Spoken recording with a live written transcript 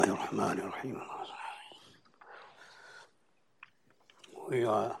الرحمن الرحيم. We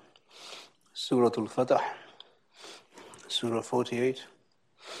are Surah Fath, Surah 48,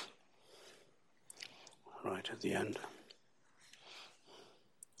 right at the end.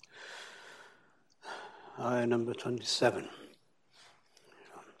 Ayah number 27.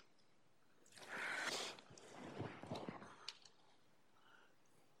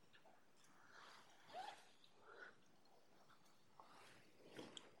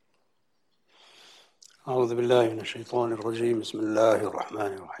 أعوذ بالله من الشيطان الرجيم. بسم الله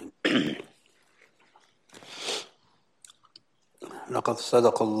الرحمن الرحيم. لقد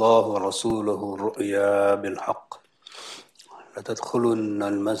صدق الله رسوله الرؤيا بالحق لتدخلن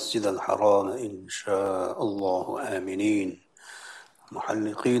المسجد الحرام إن شاء الله آمنين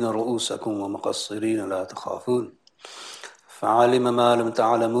محلقين رؤوسكم ومقصرين لا تخافون فعلم ما لم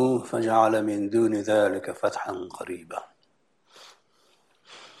تعلموا فجعل من دون ذلك فتحا قريبا.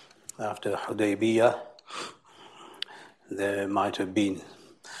 After Hudaybiyyah, there might have been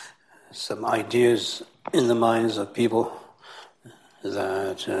some ideas in the minds of people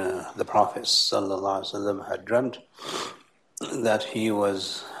that the Prophet ﷺ had dreamt that he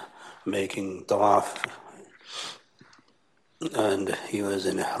was making tawaf and he was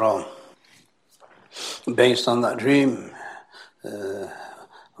in ihram. Based on that dream,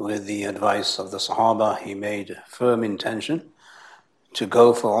 with the advice of the Sahaba, he made a firm intention to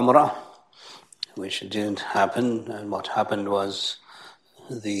go for Umrah, which didn't happen, and what happened was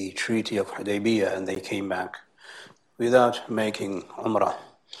the Treaty of Hudaybiyyah, and they came back without making Umrah,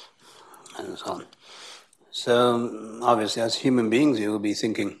 and so on. So, obviously, as human beings, you will be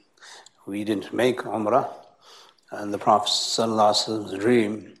thinking, we didn't make Umrah, and the Prophet ﷺ's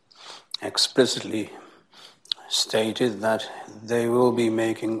dream explicitly stated that they will be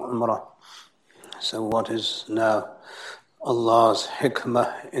making Umrah. So what is now Allah's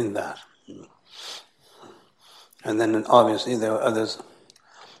hikmah in that? And then obviously there were others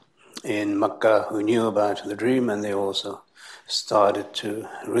in Makkah who knew about the dream, and they also started to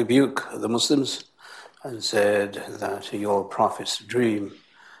rebuke the Muslims and said that your Prophet's dream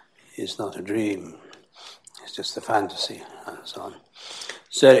is not a dream, it's just a fantasy, and so on.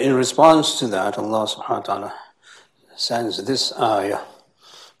 So in response to that, Allah subhanahu wa ta'ala sends this ayah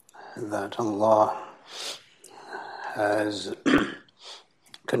that Allah has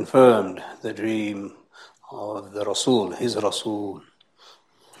confirmed the dream of the Rasul, his Rasul.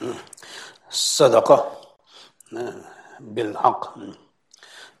 Sadaqa bil haqq,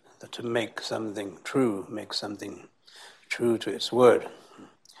 to make something true, make something true to its word.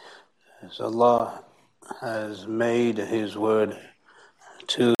 So Allah has made his word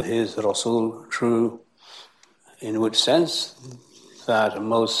to his Rasul true, in which sense? That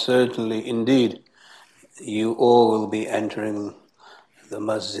most certainly indeed you all will be entering the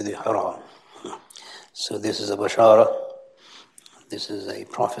Masjid al-Haram. So this is a bashara, this is a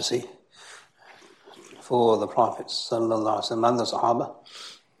prophecy for the Prophet ﷺ and the Sahaba,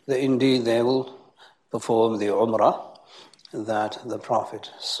 that indeed they will perform the Umrah that the Prophet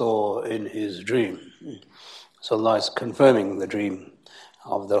saw in his dream. So Allah is confirming the dream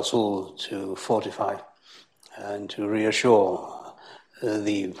of the Rasul to fortify and to reassure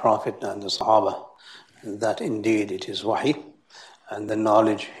the Prophet and the Sahaba that indeed it is wahi, and the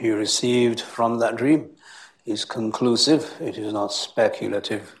knowledge he received from that dream is conclusive, it is not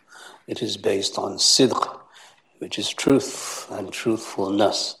speculative, it is based on sidq, which is truth and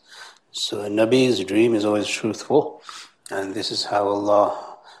truthfulness. So a Nabi's dream is always truthful, and this is how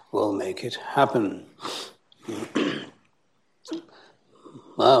Allah will make it happen.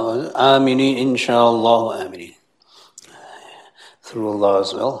 Amini, inshallah, amini. Through Allah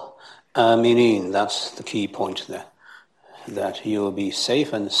as well. Aminin, that's the key point there, that you will be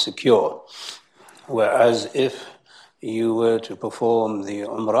safe and secure. Whereas if you were to perform the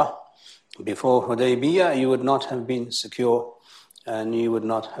Umrah before Hudaybiyyah, you would not have been secure and you would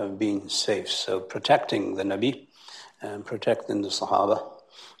not have been safe. So protecting the Nabi and protecting the Sahaba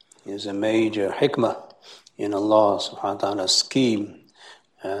is a major hikmah in Allah subhanahu wa ta'ala's scheme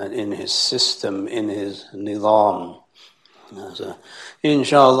and in his system, in his nizam. So,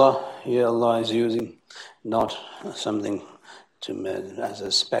 inshallah, here Allah is using not something as a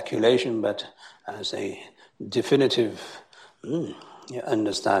speculation, but as a definitive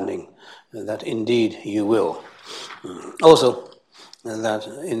understanding that indeed you will. Also, that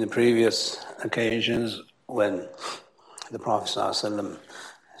in the previous occasions when the Prophet ﷺ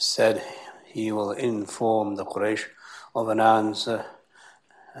said he will inform the Quraysh of an answer,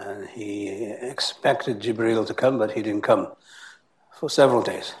 and he expected Jibreel to come, but he didn't come for several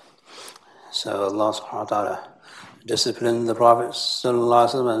days. So Allah subhanahu wa ta'ala disciplined the Prophet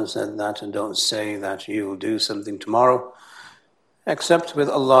ﷺ and said that, and don't say that you will do something tomorrow except with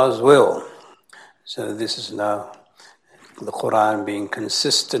Allah's will. So this is now the Quran being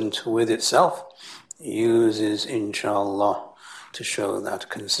consistent with itself, uses inshallah to show that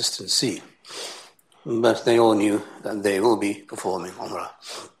consistency. But they all knew that they will be performing Umrah.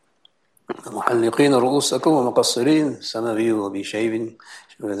 مُحَلِّقِينَ رُؤُوسَكُمْ وَمُقَصِّرِينَ. Some of you will be shaving,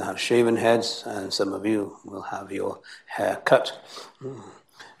 will have shaven heads, and some of you will have your hair cut.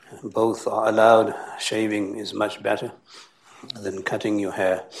 Both are allowed. Shaving is much better than cutting your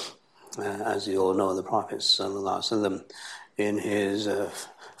hair. As you all know, the Prophet ﷺ, in his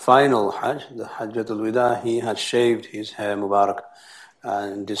final Hajj, the Hajjatul Wida, he had shaved his hair Mubarak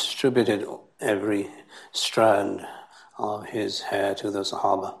and distributed every strand of his hair to the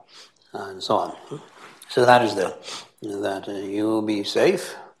Sahaba and so on. So that is that you will be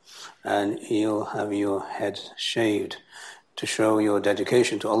safe and you'll have your head shaved to show your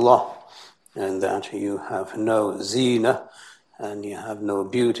dedication to Allah, and that you have no zina and you have no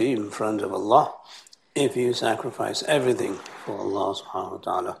beauty in front of Allah if you sacrifice everything for Allah subhanahu wa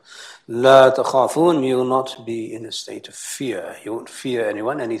ta'ala. La takhafun, you will not be in a state of fear. You won't fear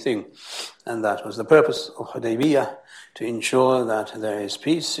anyone, anything. And that was the purpose of Hudaybiyyah, to ensure that there is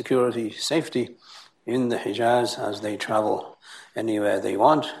peace, security, safety in the Hijaz as they travel anywhere they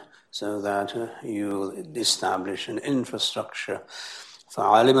want, so that you establish an infrastructure.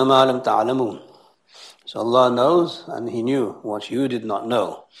 فَعَلِمَ مَا لَمْ تَعْلَمُونَ. So Allah knows, and He knew what you did not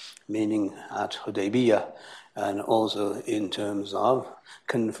know, meaning at Hudaybiyyah, and also in terms of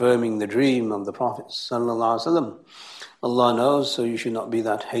confirming the dream of the Prophet ﷺ. Allah knows, so you should not be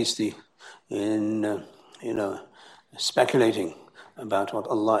that hasty in, speculating about what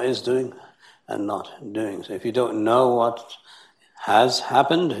Allah is doing and not doing. So if you don't know what has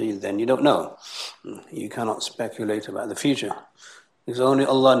happened, then you don't know. You cannot speculate about the future, because only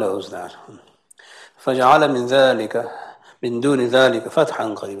Allah knows that. فَجَعَلَ مِن دُونِ ذَلِكَ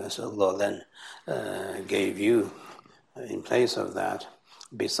فَتْحًا قَرِيبًا. So Allah then gave you, in place of that,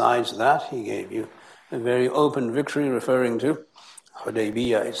 besides that, He gave you a very open victory, referring to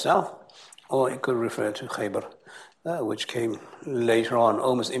Hudaybiyyah itself, or it could refer to Khaybar, which came later on,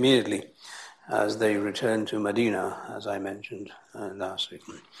 almost immediately, as they returned to Medina, as I mentioned last week.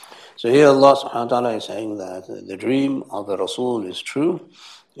 So here Allah subhanahu wa ta'ala is saying that the dream of the Rasul is true.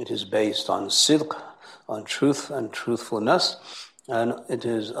 It is based on sidq, on truth and truthfulness, and it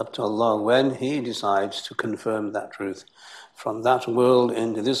is up to Allah when He decides to confirm that truth. From that world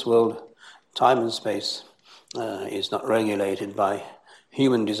into this world, time and space is not regulated by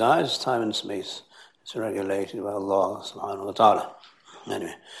human desires. Time and space is regulated by Allah subhanahu wa ta'ala.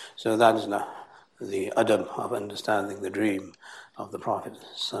 Anyway, so that is now the adab of understanding the dream of the Prophet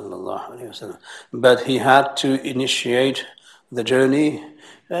sallallahu alaihi wasallam. But he had to initiate the journey,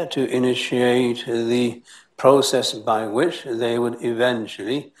 to initiate the process by which they would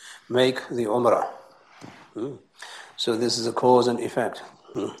eventually make the Umrah. So this is a cause and effect.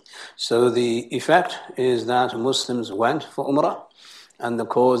 So the effect is that Muslims went for Umrah, and the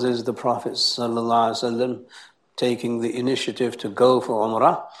cause is the Prophet ﷺ taking the initiative to go for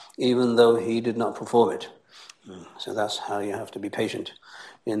Umrah, even though he did not perform it. So that's how you have to be patient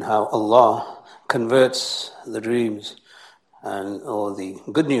in how Allah converts the dreams or the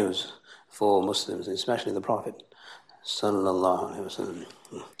good news for Muslims, especially the Prophet sallallahu alaihi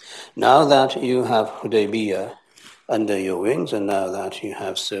wasallam. Now that you have Hudaybiyyah under your wings, and now that you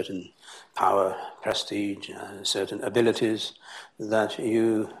have certain power, prestige, certain abilities that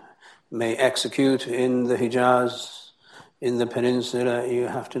you may execute in the Hijaz, in the peninsula, you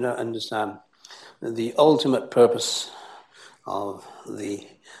have to now understand the ultimate purpose of the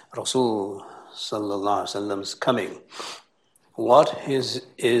Rasul sallallahu alaihi wasallam's coming. What is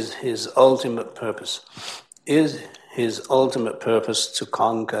his ultimate purpose? Is his ultimate purpose to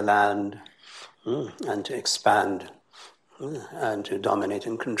conquer land and to expand and to dominate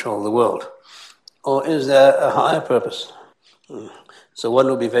and control the world? Or is there a higher purpose? So one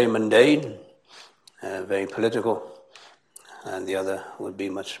will be very mundane, very political, and the other would be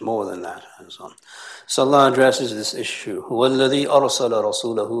much more than that, and so on. So Allah addresses this issue. هُوَ الَّذِي أَرْسَلَ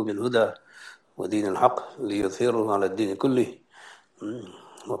رَسُولَهُ بِالْهُدَى وَدِينِ الْحَقِّ لِيُظْهِرَهُ عَلَى الدِّينِ كُلِّهِ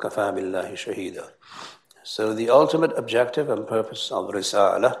وَكَفَى بِاللَّهِ شَهِيدًا. So the ultimate objective and purpose of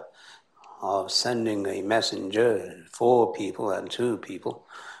Risalah, of sending a messenger for people and to people,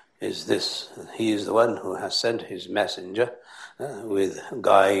 is this. He is the one who has sent his messenger with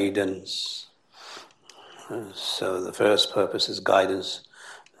guidance. So the first purpose is guidance,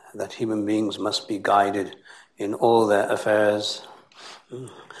 that human beings must be guided in all their affairs.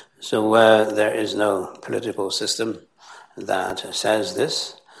 So where there is no political system that says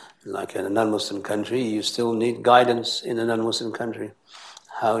this, like in a non-Muslim country, you still need guidance in a non-Muslim country.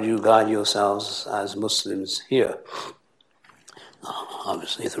 How do you guide yourselves as Muslims here?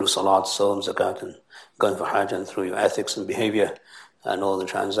 Obviously through salat, sawm, zakat, and going for hajj, and through your ethics and behavior and all the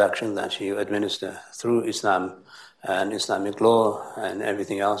transactions that you administer through Islam and Islamic law and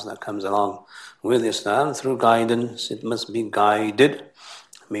everything else that comes along with Islam. Through guidance, it must be guided,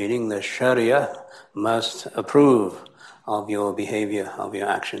 meaning the Sharia must approve of your behavior, of your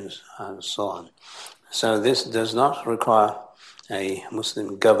actions, and so on. So this does not require a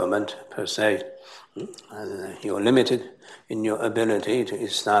Muslim government per se. You're limited in your ability to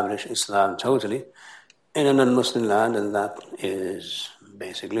establish Islam totally in a non-Muslim land, and that is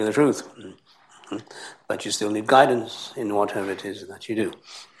basically the truth. But you still need guidance in whatever it is that you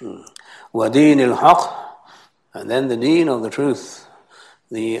do. وَدِينِ الْحَقِّ, and then the deen of the truth,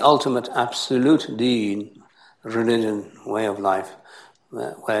 the ultimate absolute deen, religion, way of life,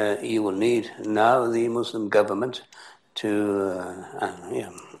 where you will need now the Muslim government to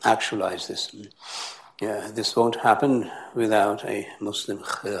actualize this. This won't happen without a Muslim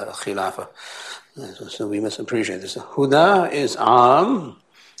khilafah. So we must appreciate this. Huda is aam,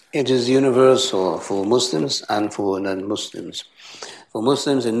 it is universal for Muslims and for non-Muslims. For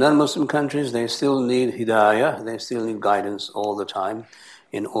Muslims in non-Muslim countries, they still need hidayah, they still need guidance all the time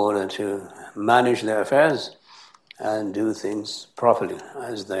in order to manage their affairs and do things properly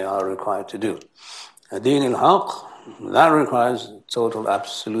as they are required to do. Deen al-haq, that requires total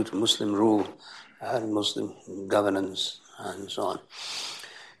absolute Muslim rule and Muslim governance and so on.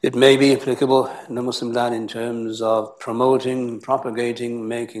 It may be applicable in the Muslim land in terms of promoting, propagating,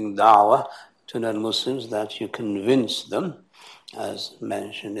 making da'wah to non-Muslims, that you convince them, as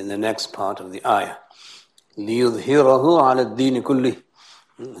mentioned in the next part of the ayah. لِيُظْهِرَهُ عَلَى الدِّينِ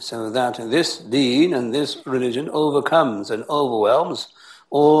كُلِّهِ, so that this deen and this religion overcomes and overwhelms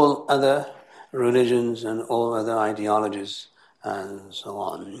all other religions and all other ideologies and so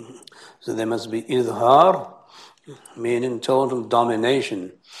on. So there must be izhar, meaning total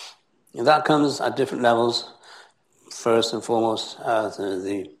domination. And that comes at different levels. First and foremost at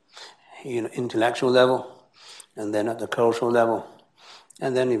the intellectual level, and then at the cultural level,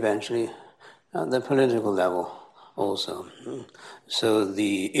 and then eventually at the political level also. So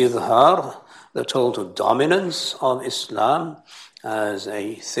the izhar, the total dominance of Islam as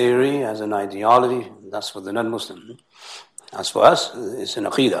a theory, as an ideology, that's for the non-Muslim. As for us, it's an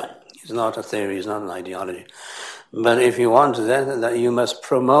aqīdah. It's not a theory, it's not an ideology. But if you want that you must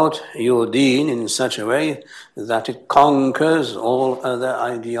promote your deen in such a way that it conquers all other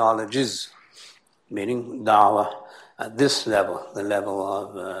ideologies, meaning da'wah at this level, the level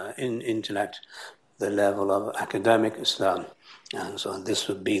of intellect, the level of academic Islam. And so this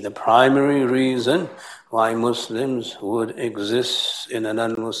would be the primary reason why Muslims would exist in a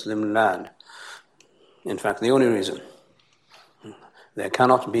non-Muslim land. In fact, the only reason. There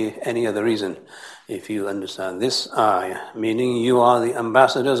cannot be any other reason if you understand this ayah, meaning you are the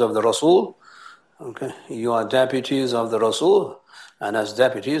ambassadors of the Rasul, okay? You are deputies of the Rasul, and as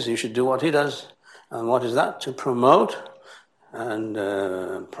deputies you should do what he does. And what is that? To promote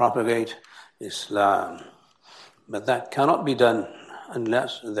and propagate Islam. But that cannot be done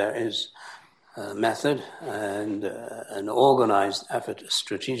unless there is a method and an organized effort, a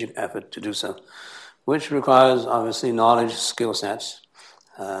strategic effort to do so, which requires obviously knowledge, skill sets,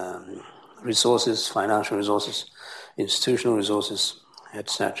 resources, financial resources, institutional resources,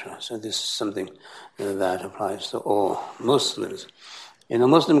 etc. So this is something that applies to all Muslims. In a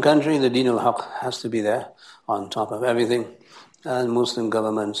Muslim country, the deen al-haq has to be there on top of everything, and Muslim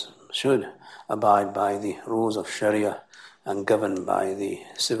governments should abide by the rules of Sharia and govern by the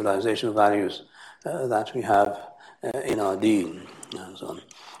civilizational values that we have in our deen and so on.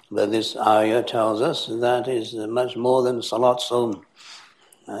 But this ayah tells us that is much more than salat, sawm,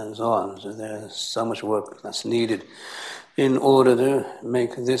 and so on. So there's so much work that's needed in order to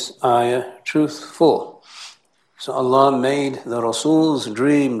make this ayah truthful. So Allah made the Rasul's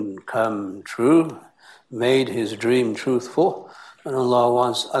dream come true, made his dream truthful, and Allah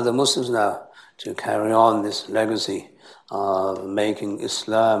wants other Muslims now to carry on this legacy of making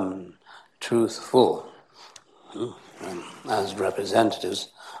Islam truthful as representatives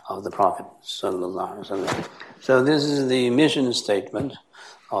of the Prophet sallallahu alaihi wasallam. So this is the mission statement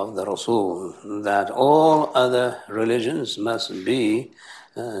of the Rasul, that all other religions must be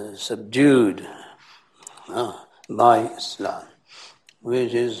subdued by Islam,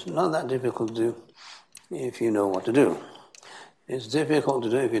 which is not that difficult to do if you know what to do. It's difficult to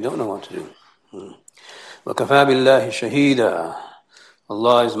do if you don't know what to do. وَكَفَى بِاللَّهِ شَهِيدًا.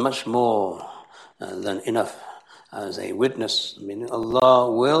 Allah is much more than enough as a witness. Meaning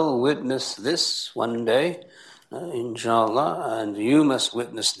Allah will witness this one day, inshallah, and you must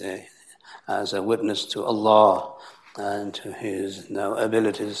witness there as a witness to Allah and to His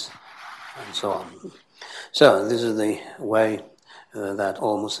abilities and so on. So this is the way that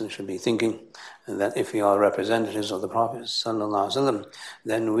all Muslims should be thinking, that if we are representatives of the Prophet ﷺ,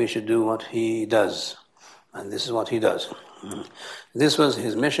 then we should do what he does. And this is what he does. This was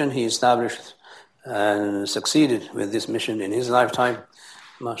his mission. He established and succeeded with this mission in his lifetime,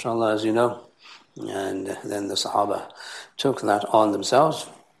 mashallah, as you know. And then the Sahaba took that on themselves,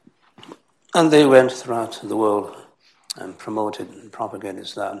 and they went throughout the world and promoted and propagated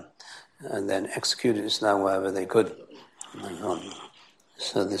Islam, and then executed Islam wherever they could.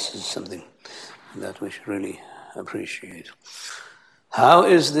 So this is something that we should really appreciate. How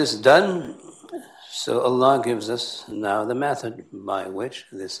is this done? So Allah gives us now the method by which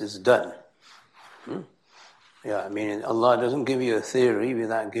this is done. Yeah, I mean, Allah doesn't give you a theory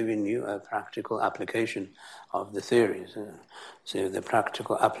without giving you a practical application of the theories. So the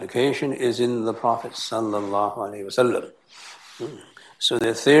practical application is in the Prophet sallallahu alaihi wasallam. So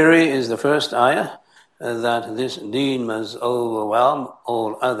the theory is the first ayah, that this deen must overwhelm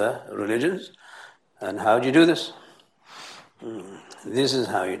all other religions. And how do you do this? This is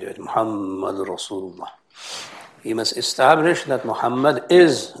how you do it. Muhammad Rasulullah. You must establish that Muhammad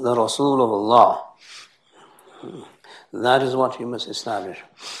is the Rasul of Allah. That is what you must establish.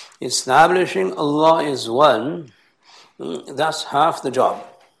 Establishing Allah is one, that's half the job.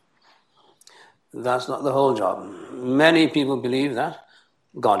 That's not the whole job. Many people believe that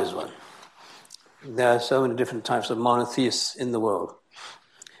God is one. There are so many different types of monotheists in the world.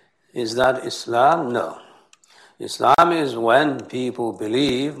 Is that Islam? No. Islam is when people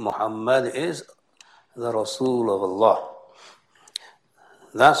believe Muhammad is the Rasul of Allah.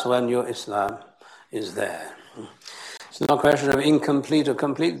 That's when your Islam is there. It's not a question of incomplete or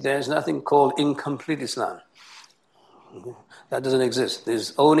complete. There's nothing called incomplete Islam. That doesn't exist.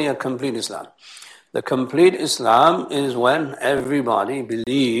 There's only a complete Islam. The complete Islam is when everybody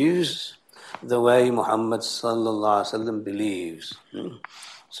believes the way Muhammad sallallahu alaihi wasallam believes.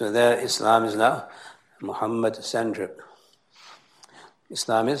 So there Islam is now Muhammad-centric.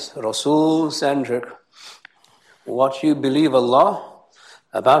 Islam is Rasul-centric. What you believe Allah,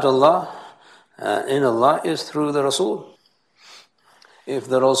 about Allah, in Allah is through the Rasul. If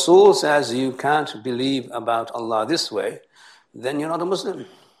the Rasul says you can't believe about Allah this way, then you're not a Muslim.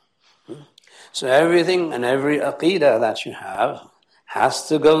 So everything and every aqīdah that you have has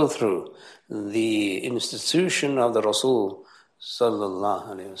to go through the institution of the Rasul sallallahu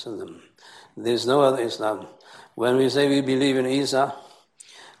alaihi wasallam. There's no other Islam. When we say we believe in Isa,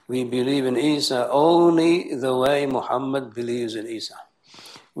 we believe in Isa only the way Muhammad believes in Isa.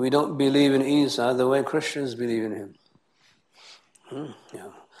 We don't believe in Isa the way Christians believe in him.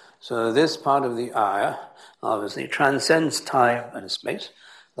 Yeah. So this part of the ayah obviously transcends time and space.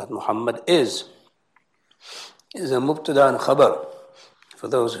 That Muhammad is a mubtada and khabar. For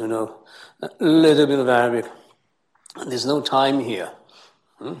those who know a little bit of Arabic, there's no time here.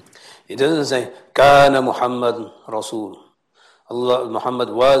 It doesn't say, Kana Muhammad Rasul. Allah, Muhammad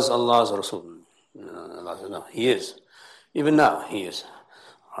was Allah's Rasul. No, he is. Even now, he is.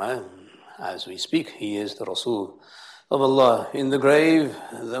 Right? As we speak, he is the Rasul of Allah. In the grave,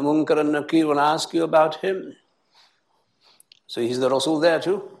 the Munkar and Nakir will ask you about him. So he's the Rasul there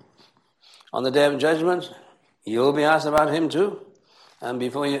too. On the Day of Judgment, you'll be asked about him too. And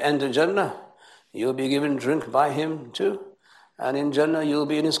before you enter Jannah, you'll be given drink by him too. And in Jannah, you'll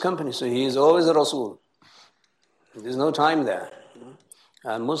be in his company. So he is always a Rasul. There's no time there.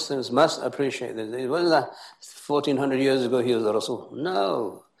 And Muslims must appreciate this. It wasn't that 1400 years ago he was a Rasul.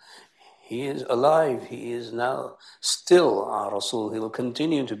 No. He is alive. He is now still our Rasul. He will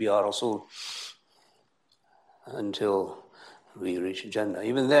continue to be our Rasul until we reach Jannah.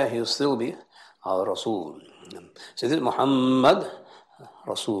 Even there, he'll still be our Rasul. So this is Muhammad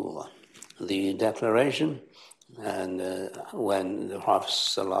Rasulullah. The declaration, and when the Prophet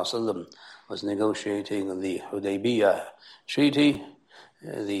ﷺ was negotiating the Hudaybiyyah treaty,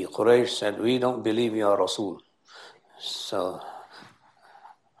 the Quraysh said, we don't believe you are Rasul. So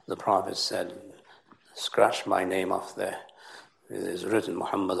the Prophet said, scratch my name off there. It is written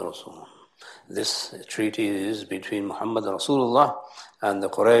Muhammad Rasul. This treaty is between Muhammad Rasulullah and the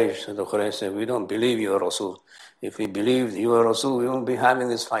Quraysh. So the Quraysh said, we don't believe you are Rasul. If we believed you are Rasul, we won't be having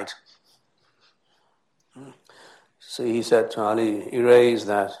this fight. So he said to Ali, erase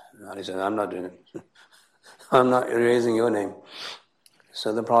that. Ali said, I'm not doing it. I'm not erasing your name.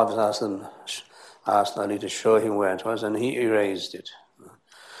 So the Prophet asked Ali to show him where it was, and he erased it.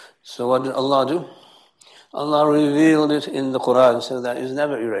 So what did Allah do? Allah revealed it in the Quran so that it's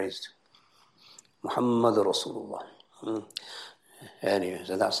never erased. Muhammad Rasulullah. Anyway,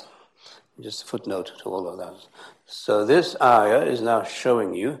 so that's just a footnote to all of that. So this ayah is now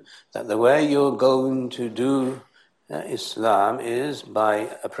showing you that the way you're going to do Islam is by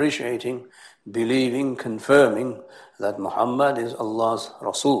appreciating, believing, confirming that Muhammad is Allah's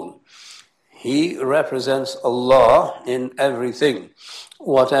Rasul. He represents Allah in everything.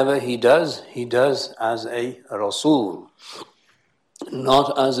 Whatever he does as a Rasul,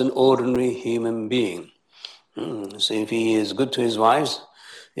 not as an ordinary human being. So if he is good to his wives,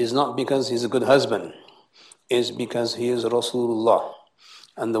 it's not because he's a good husband, it's because he is Rasulullah.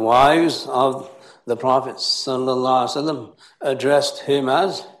 And the wives of the Prophet ﷺ addressed him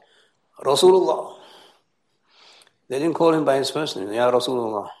as Rasulullah. They didn't call him by his first name, Ya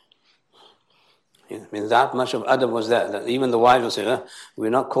Rasulullah. I mean, that much of adab was there, that even the wives would say, we're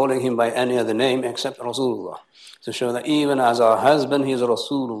not calling him by any other name except Rasulullah. To show that even as our husband, he's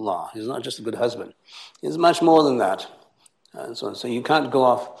Rasulullah. He's not just a good husband. He's much more than that. And so on. So you can't go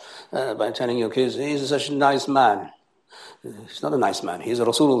off by telling your kids, he's such a nice man. He's not a nice man. He's a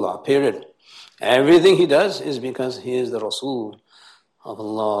Rasulullah, period. Everything he does is because he is the Rasul of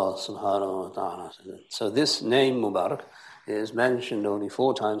Allah subhanahu wa ta'ala. So this name Mubarak is mentioned only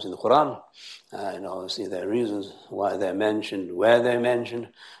 4 times in the Quran. And obviously there are reasons why they're mentioned, where they're mentioned,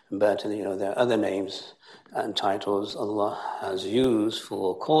 but there are other names and titles Allah has used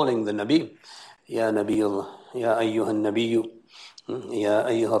for calling the Nabi. Ya Nabiyullah, Ya Ayyuhan Nabiyyu, Ya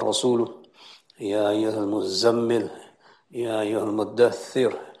Ayyuhar Rasul, Ya Ayyuhal Muzammil, Ya Ayyuhal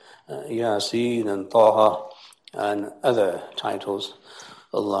Muddathir, Yasin and Taha, and other titles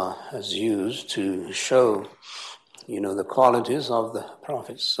Allah has used to show the qualities of the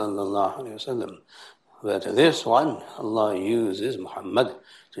Prophet sallallahu alaihi wasallam. But this one, Allah uses Muhammad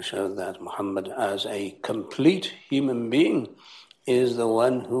to show that Muhammad as a complete human being is the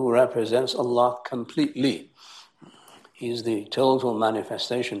one who represents Allah completely. He's the total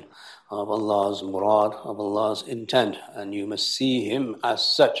manifestation of Allah's murad, of Allah's intent, and you must see him as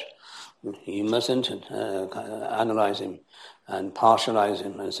such. You mustn't analyze him and partialize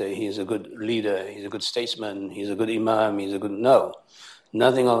him and say he's a good leader, he's a good statesman, he's a good imam, he's a good... No,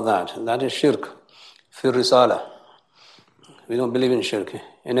 nothing of that. That is shirk, fi risala. We don't believe in shirk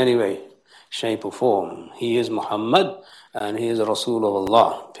in any way, shape or form. He is Muhammad and he is a Rasul of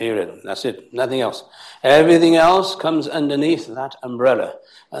Allah, period. That's it, nothing else. Everything else comes underneath that umbrella.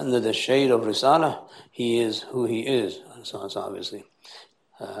 Under the shade of risala, he is who he is. So it's obviously,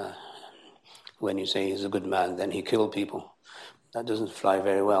 when you say he's a good man, then he killed people. That doesn't fly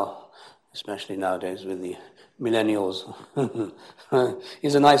very well, especially nowadays with the millennials.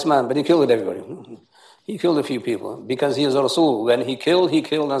 He's a nice man, but he killed everybody. He killed a few people because he is a Rasul. When he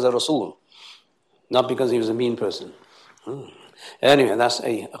killed as a Rasul, not because he was a mean person. Anyway, that's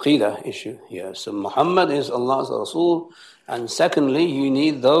a aqīdah issue here. So Muhammad is Allah's Rasul, and secondly, you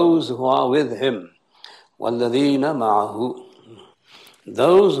need those who are with him. وَالَّذِينَ مَعَهُ.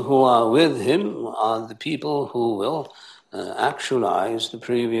 Those who are with him are the people who will actualize the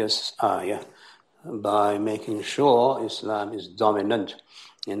previous ayah by making sure Islam is dominant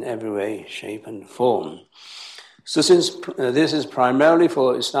in every way, shape and form. So since this is primarily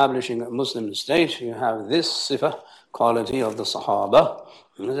for establishing a Muslim state, you have this sifah, quality of the Sahaba,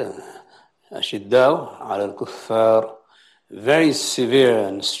 ashiddāw ala al-kuffar, very severe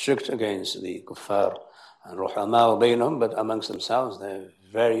and strict against the kuffar, and ruhamā'u baynahum, but amongst themselves they're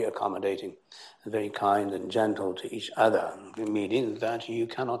very accommodating, very kind and gentle to each other, meaning that you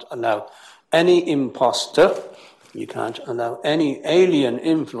cannot allow any impostor, you can't allow any alien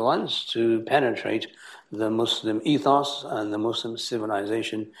influence to penetrate the Muslim ethos and the Muslim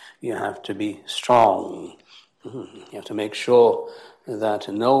civilization. You have to be strong. You have to make sure that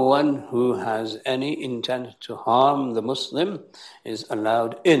no one who has any intent to harm the Muslim is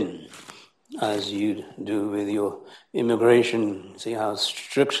allowed in, as you do with your immigration. See how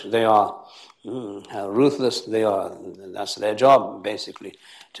strict they are. How ruthless they are. That's their job, basically,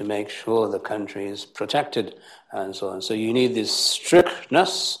 to make sure the country is protected and so on. So you need this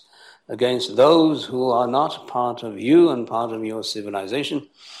strictness against those who are not part of you and part of your civilization,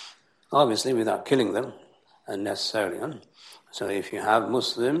 obviously without killing them unnecessarily. So if you have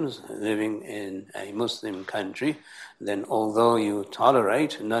Muslims living in a Muslim country, then although you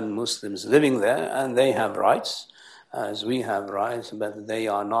tolerate non-Muslims living there, and they have rights, as we have rights, but they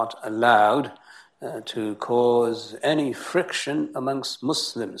are not allowed to cause any friction amongst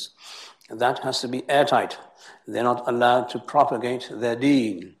Muslims. That has to be airtight. They're not allowed to propagate their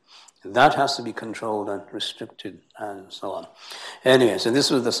deen. That has to be controlled and restricted and so on. Anyway, so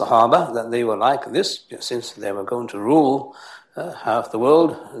this was the Sahaba, that they were like this, since they were going to rule half the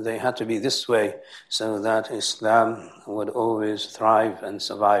world, they had to be this way so that Islam would always thrive and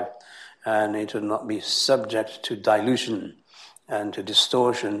survive, and it would not be subject to dilution and to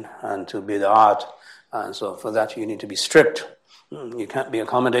distortion and to bid'at. And so for that you need to be strict. You can't be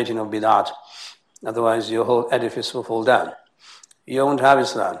accommodating of bid'at, otherwise your whole edifice will fall down. You won't have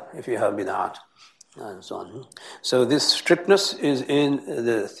Islam if you have bid'at, and so on. So this strictness is in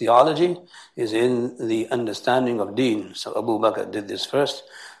the theology, is in the understanding of deen. So Abu Bakr did this first,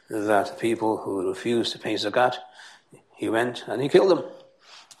 that people who refused to pay zakat, he went and he killed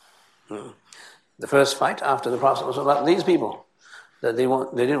them. The first fight after the Prophet was about these people, that they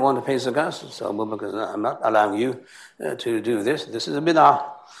didn't want to pay zakat. So Abu Bakr said, I'm not allowing you to do this. This is a bid'ah.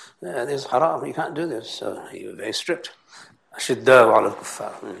 This is haram. You can't do this. So he was very strict. Ashiddaw ala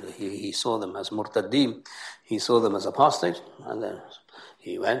al-kuffar. He saw them as murtaddeen. He saw them as apostate, and then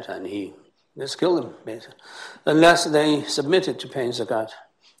he went and he just killed them, basically. Unless they submitted to paying zakat,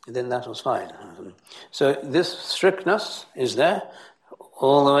 then that was fine. So this strictness is there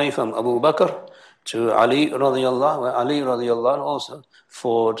all the way from Abu Bakr to Ali radiallahu, where Ali radiallahu also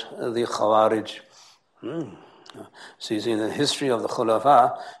fought the Khawarij. So you see, the history of the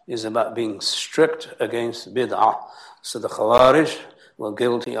Khulafa is about being strict against bid'ah. So the Khawarij were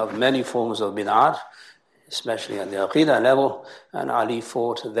guilty of many forms of bid'ah, especially at the aqīdah level, and Ali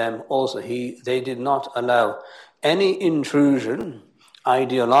fought them also. They did not allow any intrusion,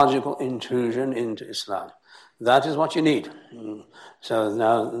 ideological intrusion into Islam. That is what you need. So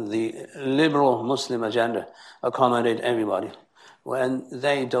now the liberal Muslim agenda accommodate everybody when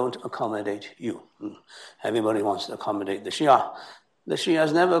they don't accommodate you. Everybody wants to accommodate the Shia. The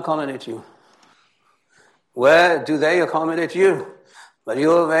Shias never accommodate you. Where do they accommodate you? But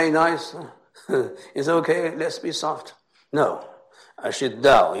you're very nice. It's okay, let's be soft. No.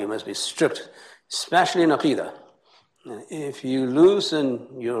 Ashiddaw, you must be strict, especially in aqīdah. If you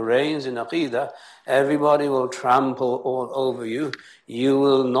loosen your reins in aqīdah, everybody will trample all over you. You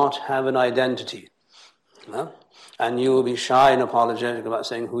will not have an identity. And you will be shy and apologetic about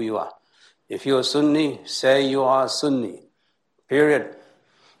saying who you are. If you're Sunni, say you are Sunni. Period.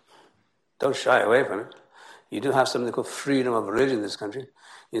 Don't shy away from it. You do have something called freedom of religion in this country.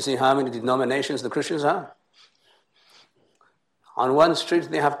 You see how many denominations the Christians have? On one street,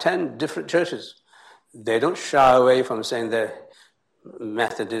 they have 10 different churches. They don't shy away from saying they're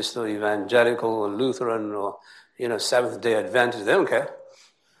Methodist or Evangelical or Lutheran or, Seventh-day Adventist. They don't care.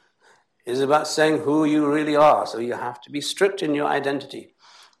 It's about saying who you really are. So you have to be strict in your identity.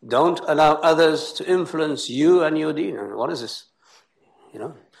 Don't allow others to influence you and your deen. What is this?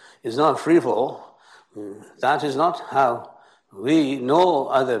 It's not free-for-all. That is not how we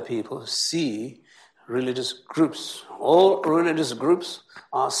nor other people see religious groups. All religious groups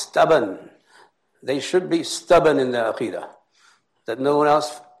are stubborn. They should be stubborn in their aqīdah, that no one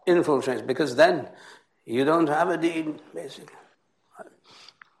else infiltrates, because then you don't have a deen, basically.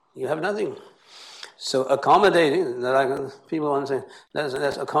 You have nothing. So accommodating, people want to say,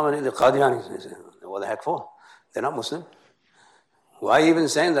 let's accommodate the Qadianis. What the heck for? They're not Muslim. Why even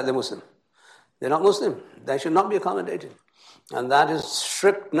saying that they're Muslim? They're not Muslim. They should not be accommodated. And that is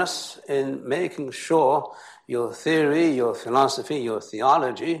strictness in making sure your theory, your philosophy, your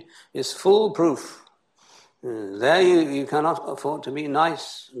theology is foolproof. There you cannot afford to be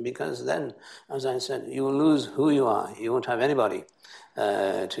nice, because then, as I said, you will lose who you are. You won't have anybody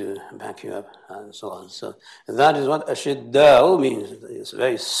to back you up and so on. So that is what ashiddaw means. It's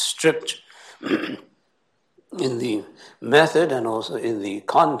very strict in the method and also in the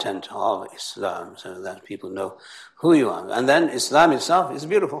content of Islam, so that people know who you are. And then Islam itself is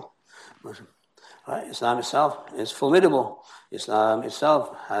beautiful. Right? Islam itself is formidable. Islam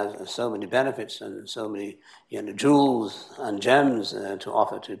itself has so many benefits and so many jewels and gems to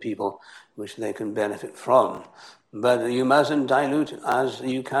offer to people which they can benefit from. But you mustn't dilute, as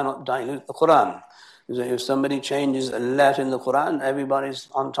you cannot dilute the Quran. So if somebody changes a letter in the Quran, everybody's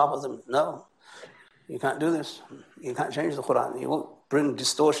on top of them. No. You can't do this. You can't change the Quran. You won't bring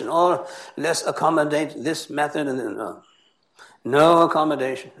distortion. Or let's accommodate this method. No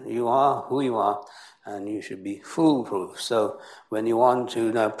accommodation. You are who you are, and you should be foolproof. So when you want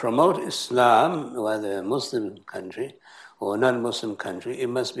to now promote Islam, whether a Muslim country or a non-Muslim country, it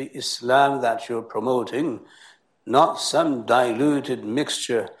must be Islam that you're promoting, not some diluted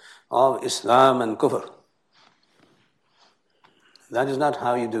mixture of Islam and kufr. That is not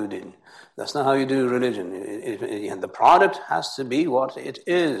how you do deen. That's not how you do religion. The product has to be what it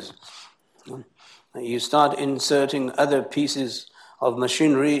is. You start inserting other pieces of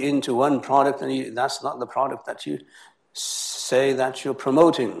machinery into one product, and that's not the product that you say that you're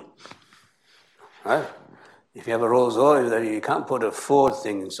promoting. Right? If you have a Rolls Royce, you can't put a Ford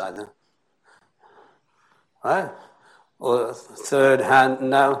thing inside there. Right? Or third hand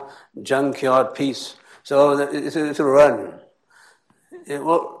now, junkyard piece. So it'll run.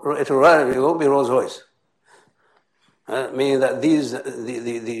 It'll run, it won't be Rolls Royce. Meaning that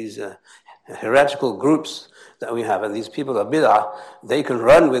these heretical groups that we have, and these people of bid'ah, they can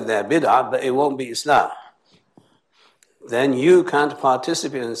run with their bid'ah, but it won't be Islam. Then you can't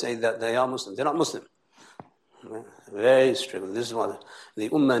participate and say that they are Muslim. They're not Muslim. Very strict. This is what the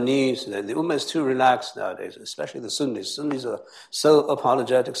Ummah needs. The Ummah is too relaxed nowadays, especially the Sunnis. Sunnis are so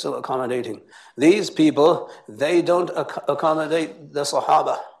apologetic, so accommodating. These people, they don't accommodate the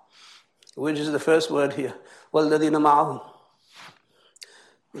Sahaba, which is the first word here. وَالَّذِينَ مَعَهُمْ.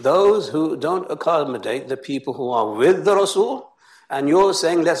 Those who don't accommodate the people who are with the Rasul, and you're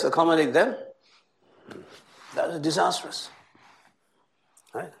saying let's accommodate them, that is disastrous.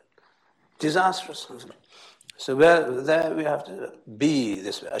 Right? Disastrous. So there we have to be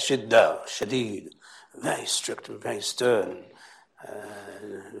this ashidda, shadid, very strict and very stern,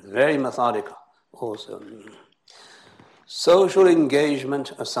 very methodical also. Social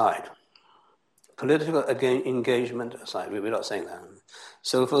engagement aside, political engagement aside, we're not saying that.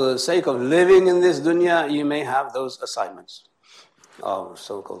 So for the sake of living in this dunya, you may have those assignments of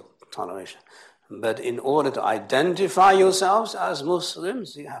so-called toleration. But in order to identify yourselves as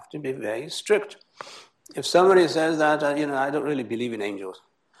Muslims, you have to be very strict. If somebody says that, I don't really believe in angels.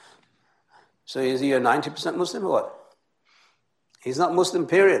 So is he a 90% Muslim or what? He's not Muslim,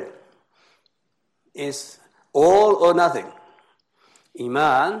 period. It's all or nothing.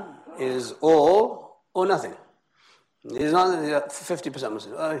 Īmāna is all or nothing. He's not 50%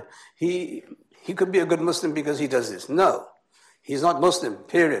 Muslim. He could be a good Muslim because he does this. No, he's not Muslim,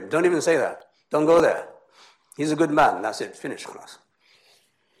 period. Don't even say that. Don't go there. He's a good man. That's it. Finish class.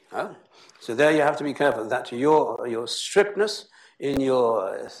 Huh? So there you have to be careful that your strictness in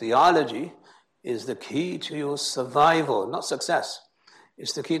your theology is the key to your survival, not success.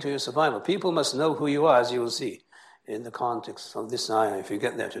 It's the key to your survival. People must know who you are, as you will see in the context of this ayah, if you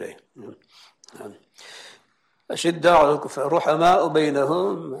get there today. And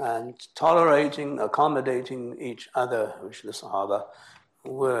tolerating, accommodating each other, which the Sahaba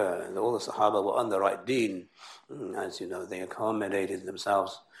were. All the Sahaba were on the right deen. As you know, they accommodated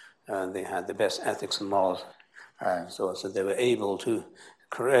themselves. They had the best ethics and morals. So they were able to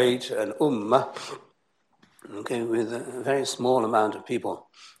create an ummah, with a very small amount of people.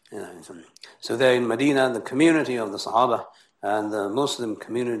 So there in Medina, the community of the Sahaba and the Muslim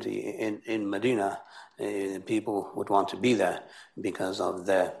community in Medina, people would want to be there because of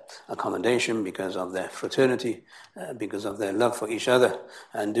their accommodation, because of their fraternity, because of their love for each other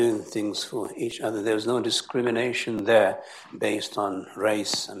and doing things for each other. There was no discrimination there based on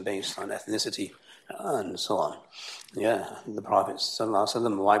race and based on ethnicity and so on. Yeah, the Prophet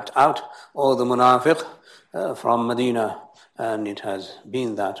ﷺ wiped out all the munafiq from Medina, and it has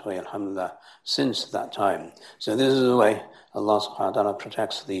been that way, alhamdulillah, since that time. So this is the way Allah subhanahu wa ta'ala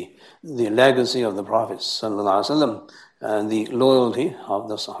protects the legacy of the Prophet ﷺ and the loyalty of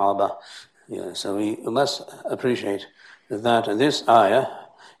the Sahaba. So we must appreciate that this ayah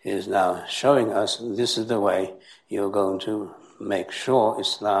is now showing us this is the way you're going to make sure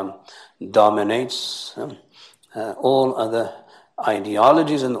Islam dominates all other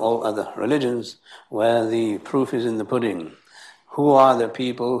ideologies and all other religions, where the proof is in the pudding. Who are the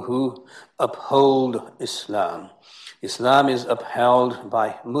people who uphold Islam? Islam is upheld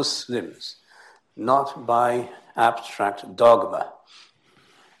by Muslims, not by abstract dogma.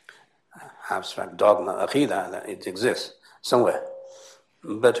 Abstract dogma, aqīdah, that it exists somewhere.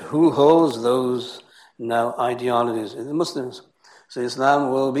 But who holds those now ideologies? The Muslims. So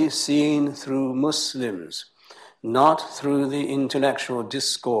Islam will be seen through Muslims, not through the intellectual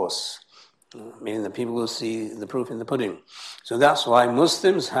discourse, meaning that people will see the proof in the pudding. So that's why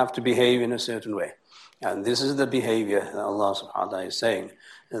Muslims have to behave in a certain way. And this is the behavior that Allah subhanahu wa ta'ala is saying,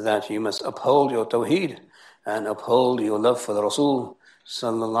 that you must uphold your tawheed and uphold your love for the Rasul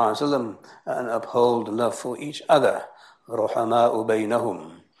sallallahu alaihi wasallam and uphold love for each other. رُحَمَاءُ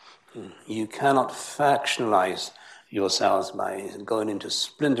بَيْنَهُمْ. You cannot factionalize yourselves by going into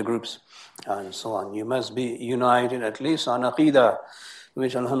splinter groups and so on. You must be united at least on aqīdah,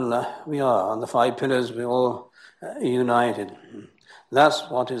 which alhamdulillah we are. On the 5 pillars we're all united. That's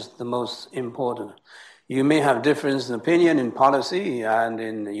what is the most important. You may have difference in opinion, in policy, and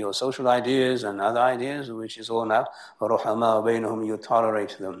in your social ideas and other ideas, which is all now, رُحَمَاءُ بَيْنَهُمْ, you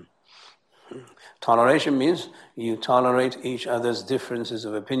tolerate them. Toleration means you tolerate each other's differences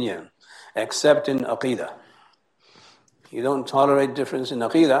of opinion, except in aqīdah. You don't tolerate difference in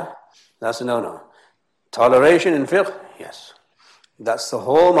aqīdah, that's a no-no. Toleration in fiqh, yes. That's the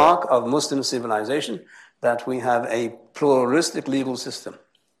hallmark of Muslim civilization, that we have a pluralistic legal system.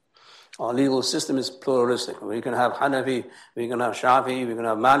 Our legal system is pluralistic. We can have Hanafi, we can have Shafi, we can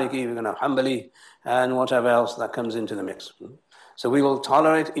have Maliki, we can have Hanbali, and whatever else that comes into the mix. So we will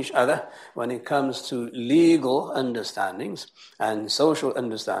tolerate each other when it comes to legal understandings and social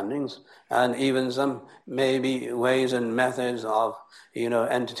understandings, and even some maybe ways and methods of,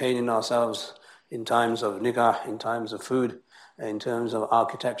 entertaining ourselves in times of nikah, in times of food, in terms of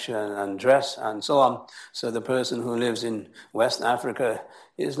architecture and dress and so on. So the person who lives in West Africa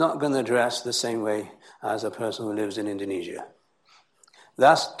is not going to dress the same way as a person who lives in Indonesia.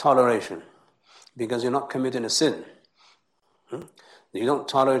 That's toleration, because you're not committing a sin. You don't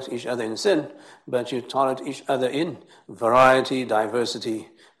tolerate each other in sin, but you tolerate each other in variety, diversity,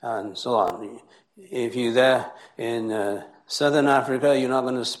 and so on. If you're there in Southern Africa, you're not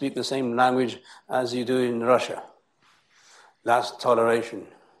going to speak the same language as you do in Russia. That's toleration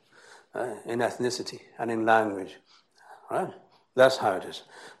in ethnicity and in language, right? That's how it is.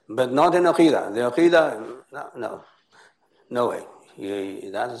 But not in aqīdah. The aqīdah, no way.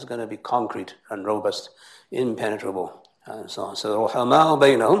 That is going to be concrete and robust, impenetrable, and so on. So ruhamā'u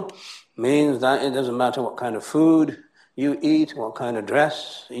baynahum means that it doesn't matter what kind of food you eat, what kind of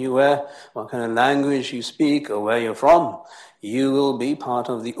dress you wear, what kind of language you speak, or where you're from, you will be part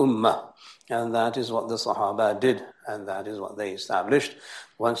of the ummah. And that is what the Sahaba did, and that is what they established.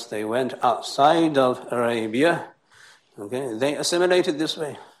 Once they went outside of Arabia, they assimilated this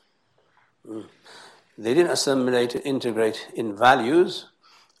way. They didn't assimilate, integrate in values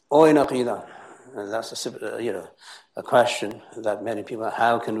or in aqīdah. And that's a question that many people have.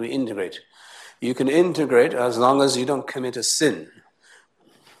 How can we integrate? You can integrate as long as you don't commit a sin.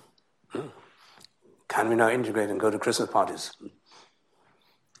 Can we now integrate and go to Christmas parties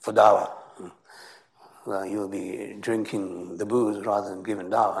for dawah? Well, you'll be drinking the booze rather than giving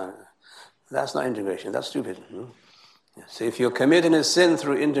dawah. That's not integration. That's stupid. So if you're committing a sin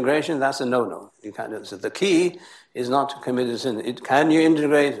through integration, that's a no-no. You can't do it. So the key is not to commit a sin. Can you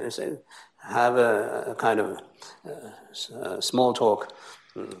integrate? Have a kind of small talk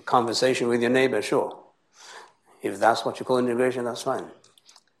conversation with your neighbor? Sure. If that's what you call integration, that's fine.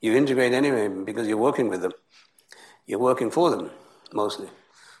 You integrate anyway because you're working with them. You're working for them, mostly.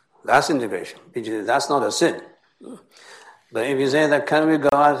 That's integration. That's not a sin. But if you say that, can we go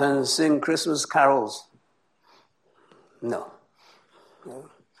out and sing Christmas carols? No.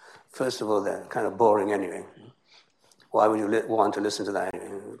 First of all, they're kind of boring anyway. Why would you want to listen to that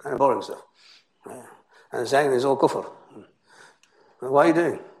anyway? Kind of boring stuff. And second, it's all kufr. What are you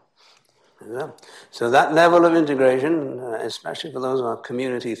doing? So that level of integration, especially for those who are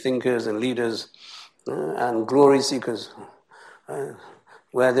community thinkers and leaders and glory seekers,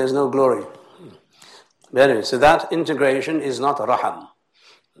 where there's no glory. But anyway, so that integration is not raham.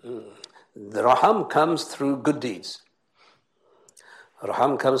 The raham comes through good deeds.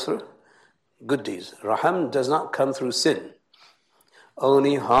 Raham comes through good deeds. Raham does not come through sin.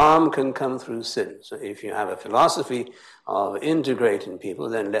 Only harm can come through sin. So if you have a philosophy of integrating people,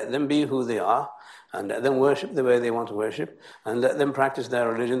 then let them be who they are, and let them worship the way they want to worship, and let them practice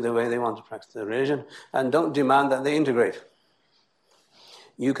their religion the way they want to practice their religion, and don't demand that they integrate.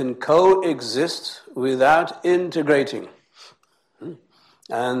 You can coexist without integrating.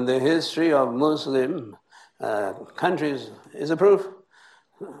 And the history of Muslim countries is a proof.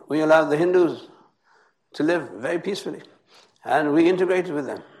 We allowed the Hindus to live very peacefully, and we integrated with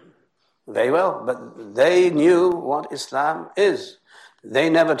them very well, but they knew what Islam is.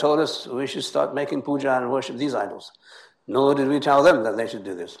 They never told us we should start making puja and worship these idols, nor did we tell them that they should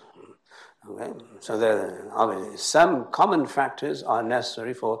do this. Okay? So there, obviously, some common factors are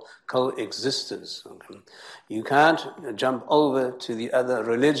necessary for coexistence. Okay? You can't jump over to the other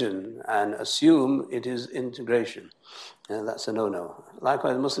religion and assume it is integration. And that's a no-no.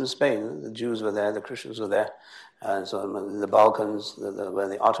 Likewise, Muslim Spain, the Jews were there, the Christians were there, and so the Balkans, where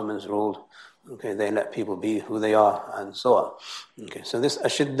the Ottomans ruled, okay, they let people be who they are, and so on. Okay, so this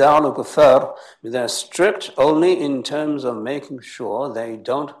ashiddā'u al-kuffār, they're strict only in terms of making sure they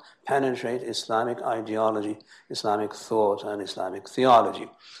don't penetrate Islamic ideology, Islamic thought, and Islamic theology,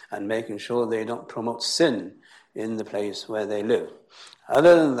 and making sure they don't promote sin in the place where they live.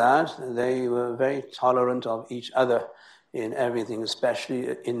 Other than that, they were very tolerant of each other in everything,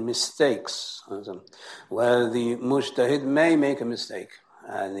 especially in mistakes, where the mujtahid may make a mistake.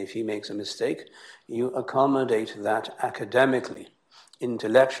 And if he makes a mistake, you accommodate that academically.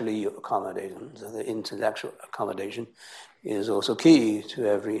 intellectually you accommodate them. So the intellectual accommodation is also key to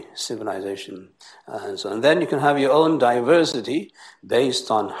every civilization. And then you can have your own diversity based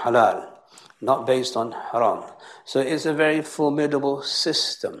on halal, not based on haram. So it's a very formidable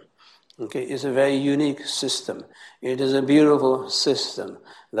system. Okay, it's a very unique system. It is a beautiful system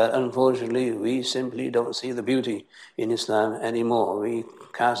that unfortunately we simply don't see the beauty in Islam anymore. We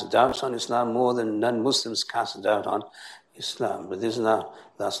cast doubts on Islam more than non-Muslims cast doubt on Islam. But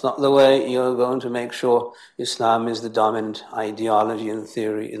that's not the way you're going to make sure Islam is the dominant ideology and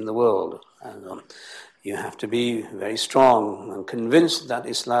theory in the world. And you have to be very strong and convinced that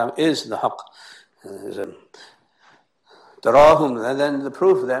Islam is the haqq. And then the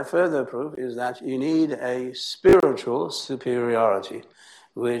proof, that further proof, is that you need a spiritual superiority,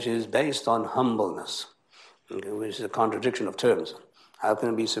 which is based on humbleness, which is a contradiction of terms. How can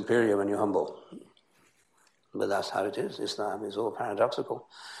it be superior when you're humble? But that's how it is. Islam is all paradoxical.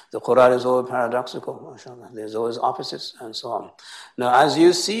 The Quran is all paradoxical, mashallah. There's always opposites and so on. Now, as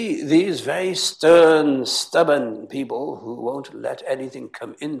you see these very stern, stubborn people who won't let anything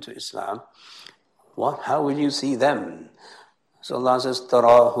come into Islam, how will you see them? So Allah says,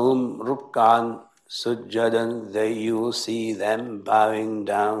 "Tarahum ruk'an sujjadan." You will see them bowing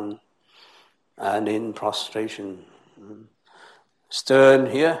down and in prostration.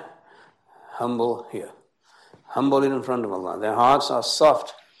 Stern here, humble here. Humble in front of Allah. Their hearts are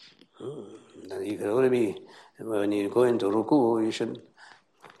soft. You can only be, when you go into ruku, you should,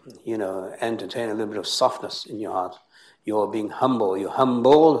 entertain a little bit of softness in your heart. You're being humble. You're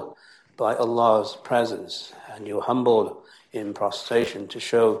humbled by Allah's presence, and you're humbled in prostration to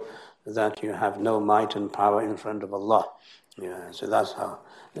show that you have no might and power in front of Allah. So that's how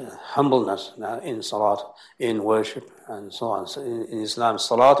humbleness in salat, in worship, and so on. So in Islam,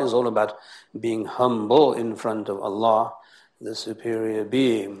 salat is all about being humble in front of Allah, the superior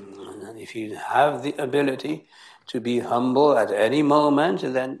being. And if you have the ability to be humble at any moment,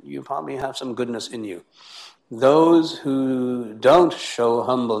 then you probably have some goodness in you. Those who don't show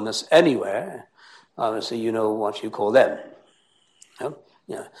humbleness anywhere, obviously you know what you call them.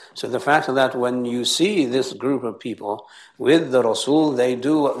 Yeah. So the fact that when you see this group of people with the Rasul, they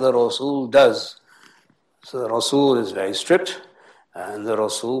do what the Rasul does. So the Rasul is very strict, and the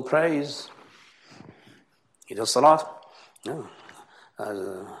Rasul prays. He does salat.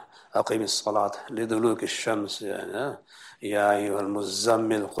 أقم الصلاة لدلوك الشمس يا أيها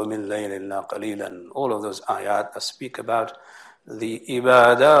المزمل قم الليل إلا قليلا. All of those ayat that speak about the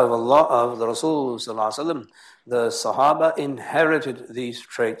ibadah of Allah, of the Rasul sallallahu alaihi wasallam. The Sahaba inherited these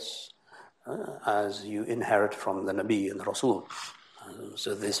traits as you inherit from the Nabi and the Rasul.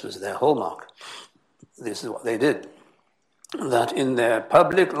 So this was their hallmark. This is what they did. That in their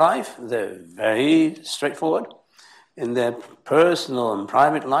public life, they're very straightforward. In their personal and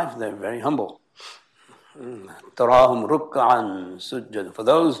private life, they're very humble. Tarahum ruk'an sujjad. For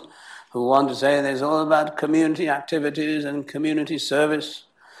those who want to say it's all about community activities and community service,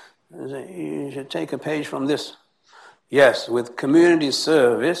 you should take a page from this. Yes, with community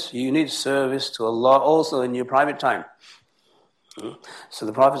service, you need service to Allah also in your private time. So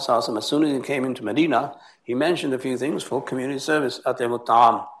the Prophet ﷺ, as soon as he came into Medina, he mentioned a few things for community service. At'imu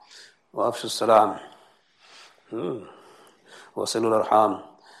ta'am, wa afshu salam, wa silul arham.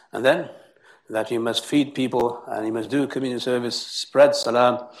 And then, that you must feed people and you must do community service, spread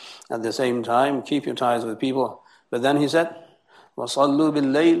salam. At the same time, keep your ties with people. But then he said, وَصَلُّوا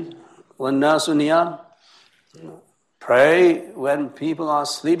بِاللَّيْلِ وَالنَّاسُ نِيَامٌ. Pray when people are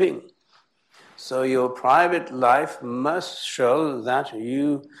sleeping. So your private life must show that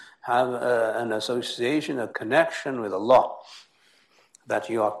you have an association, a connection with Allah, that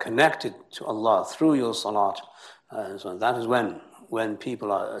you are connected to Allah through your salat. So that is when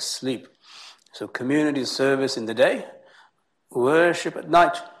people are asleep. So community service in the day, worship at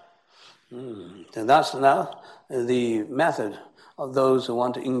night. And that's now the method of those who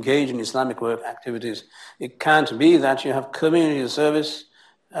want to engage in Islamic work activities. It can't be that you have community service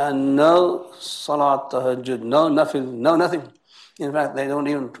and no salat, tahajjud, no nafil, no nothing. In fact, they don't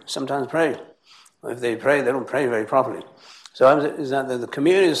even sometimes pray. If they pray, they don't pray very properly. So is that the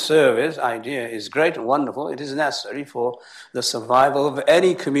community service idea is great and wonderful. It is necessary for the survival of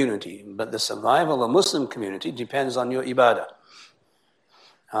any community. But the survival of a Muslim community depends on your ibadah.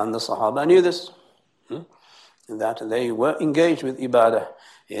 And the Sahaba knew this. That they were engaged with ibadah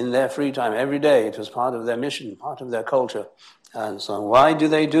in their free time every day. It was part of their mission, part of their culture. And so why do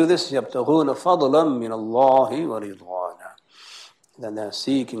they do this? يَبْتَغُونَ فَضْلًا مِنَ اللَّهِ وَرِضْوَانًا. Then they're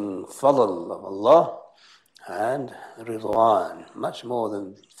seeking fadl of Allah and ridwan. Much more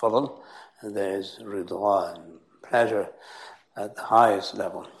than fadl, there's ridwan, pleasure at the highest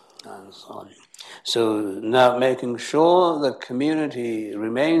level, and so on. So now making sure the community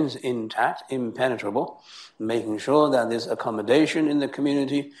remains intact, impenetrable, making sure that there's accommodation in the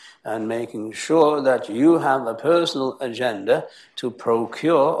community, and making sure that you have a personal agenda to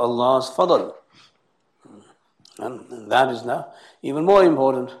procure Allah's fadl. And that is now even more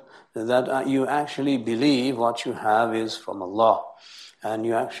important, that you actually believe what you have is from Allah, and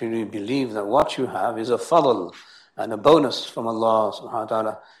you actually believe that what you have is a fadl and a bonus from Allah subhanahu wa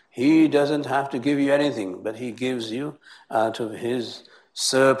ta'ala. He doesn't have to give you anything, but He gives you out of His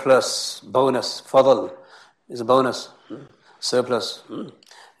surplus. Bonus, fadl is a bonus, surplus.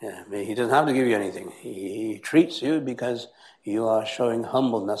 Yeah, He doesn't have to give you anything. He treats you because you are showing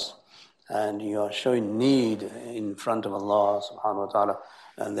humbleness and you are showing need in front of Allah subhanahu wa ta'ala.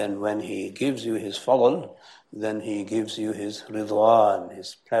 And then when He gives you His fadl, then He gives you His ridwan,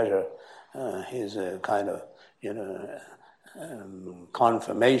 His pleasure, His kind of,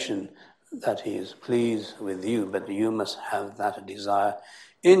 confirmation that He is pleased with you. But you must have that desire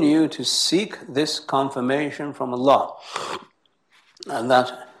in you to seek this confirmation from Allah. And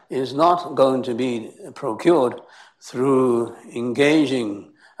that is not going to be procured through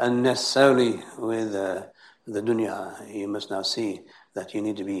engaging unnecessarily with the dunya. You must now see that you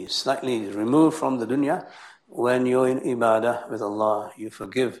need to be slightly removed from the dunya. When you're in ibadah with Allah, you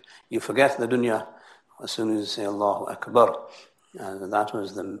forget the dunya as soon as you say Allahu Akbar. And that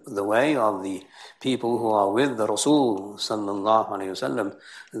was the way of the people who are with the Rasul sallallahu alayhi wasallam,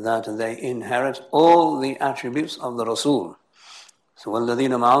 that they inherit all the attributes of the Rasul. So وَالَّذِينَ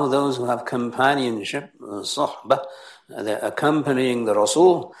مَعَهُ, those who have companionship, صحبة, they're accompanying the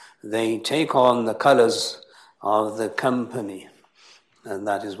Rasul, they take on the colors of the company. And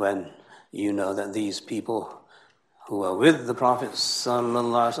that is when you know that these people who are with the Prophet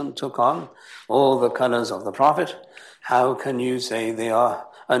ﷺ took on all the colors of the Prophet. How can you say they are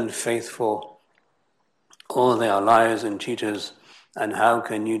unfaithful or they are liars and cheaters? And how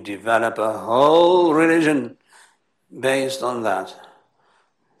can you develop a whole religion based on that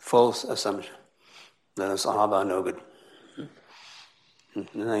false assumption that the Sahaba are no good? And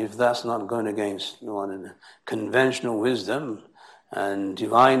if that's not going against conventional wisdom and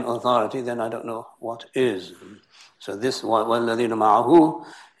divine authority, then I don't know what is. So this وَالَّذِينَ مَعَهُ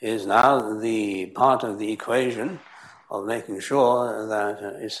is now the part of the equation of making sure that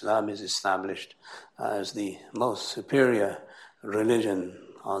Islam is established as the most superior religion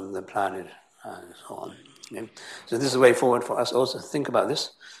on the planet, and so on. Okay? So this is a way forward for us also to think about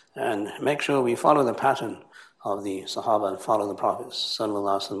this and make sure we follow the pattern of the Sahaba and follow the Prophet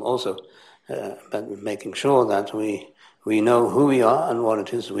sallallahu alaihi wasallam also, but making sure that we know who we are and what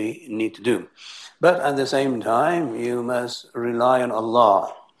it is we need to do. But at the same time, you must rely on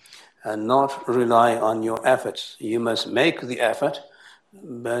Allah and not rely on your efforts. You must make the effort,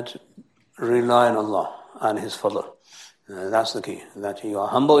 but rely on Allah and His fadl. That's the key, that you are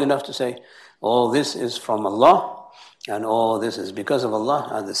humble enough to say, all this is from Allah, and all this is because of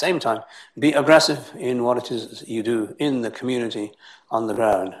Allah. At the same time, be aggressive in what it is you do in the community, on the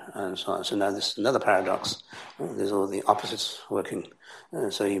ground, and so on. So now this is another paradox. There's all the opposites working.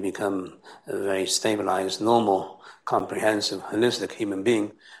 So you become a very stabilized, normal, comprehensive, holistic human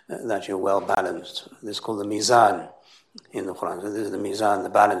being, that you're well balanced. This is called the mizan in the Quran. So this is the mizan, the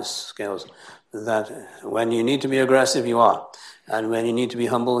balance scales, that when you need to be aggressive, you are. And when you need to be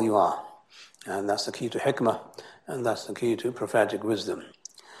humble, you are. And that's the key to hikmah. And that's the key to prophetic wisdom.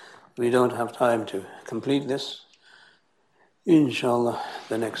 We don't have time to complete this. Inshallah,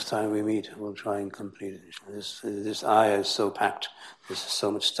 the next time we meet, we'll try and complete it. This ayah is so packed. There's so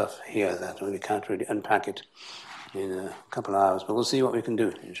much stuff here that we can't really unpack it in a couple of hours. But we'll see what we can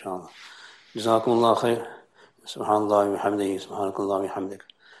do, inshallah. Jazakumullah khair. Subhanallah wa bihamdihi. Subhanakallah wa bihamdik.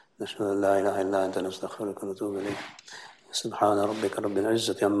 Nashhadu an la ilaha illa anta nastaghfiruka wa natubu ilayk. سبحان ربك رب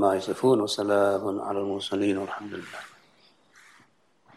العزة عما يصفون وسلام على المرسلين والحمد لله.